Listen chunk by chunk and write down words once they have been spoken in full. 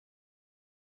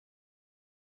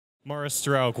Marah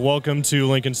Strauch, welcome to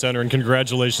Lincoln Center and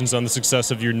congratulations on the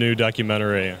success of your new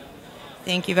documentary.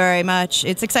 Thank you very much.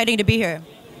 It's exciting to be here.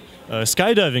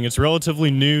 Skydiving, it's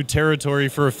relatively new territory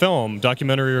for a film,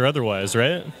 documentary or otherwise,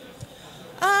 right?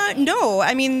 No,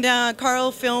 I mean,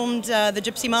 Carl filmed the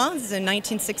Gypsy Moths in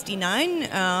 1969,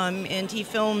 and he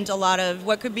filmed a lot of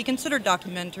what could be considered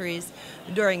documentaries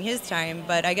during his time,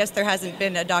 but I guess there hasn't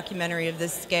been a documentary of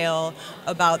this scale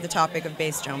about the topic of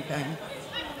base jumping.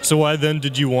 So why then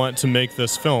did you want to make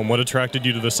this film? What attracted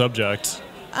you to the subject?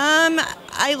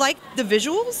 I like the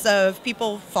visuals of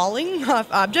people falling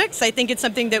off objects. I think it's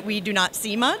something that we do not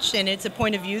see much, and it's a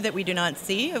point of view that we do not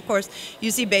see. Of course,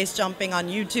 you see base jumping on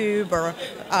YouTube or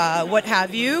what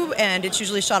have you, and it's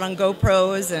usually shot on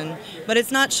GoPros, but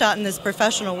it's not shot in this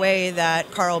professional way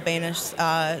that Carl Boenish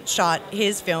shot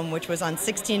his film, which was on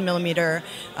 16 millimeter.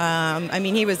 I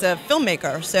mean, he was a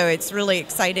filmmaker, so it's really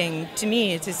exciting to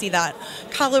me to see that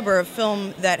caliber of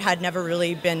film that had never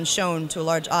really been shown to a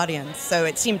large audience. So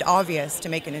it seemed obvious to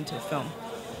make it into a film.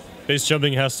 Base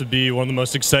jumping has to be one of the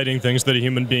most exciting things that a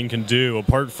human being can do.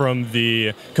 Apart from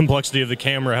the complexity of the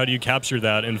camera, how do you capture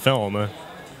that in film?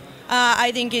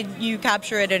 I think you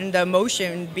capture it in the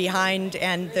emotion behind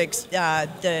and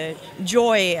the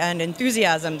joy and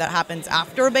enthusiasm that happens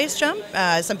after a base jump.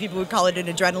 Some people would call it an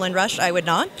adrenaline rush. I would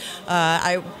not.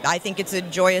 I think it's a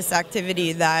joyous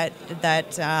activity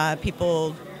that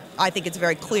people. I think it's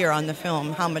very clear on the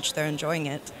film how much they're enjoying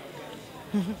it.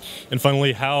 And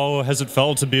finally, how has it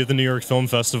felt to be at the New York Film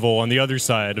Festival on the other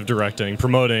side of directing,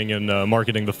 promoting, and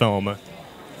marketing the film?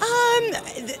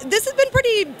 This has been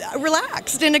pretty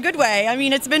relaxed in a good way. I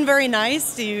mean, it's been very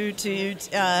nice to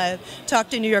talk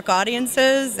to New York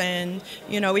audiences, and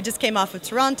we just came off of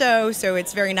Toronto, so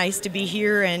it's very nice to be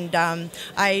here. And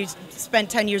I spent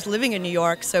 10 years living in New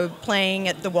York, so playing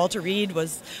at the Walter Reed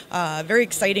was very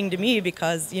exciting to me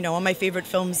because all my favorite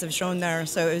films have shown there.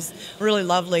 So it was really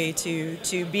lovely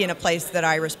to be in a place that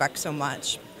I respect so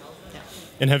much.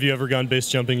 And have you ever gone base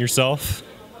jumping yourself?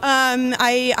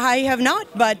 I have not,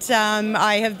 but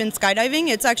I have been skydiving.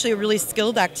 It's actually a really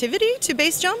skilled activity to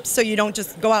base jump, so you don't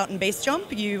just go out and base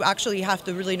jump. You actually have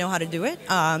to really know how to do it.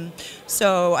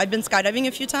 So I've been skydiving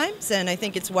a few times, and I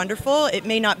think it's wonderful. It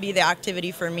may not be the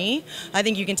activity for me. I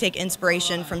think you can take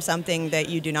inspiration from something that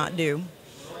you do not do.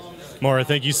 Marah,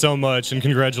 thank you so much, and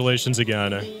congratulations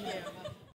again.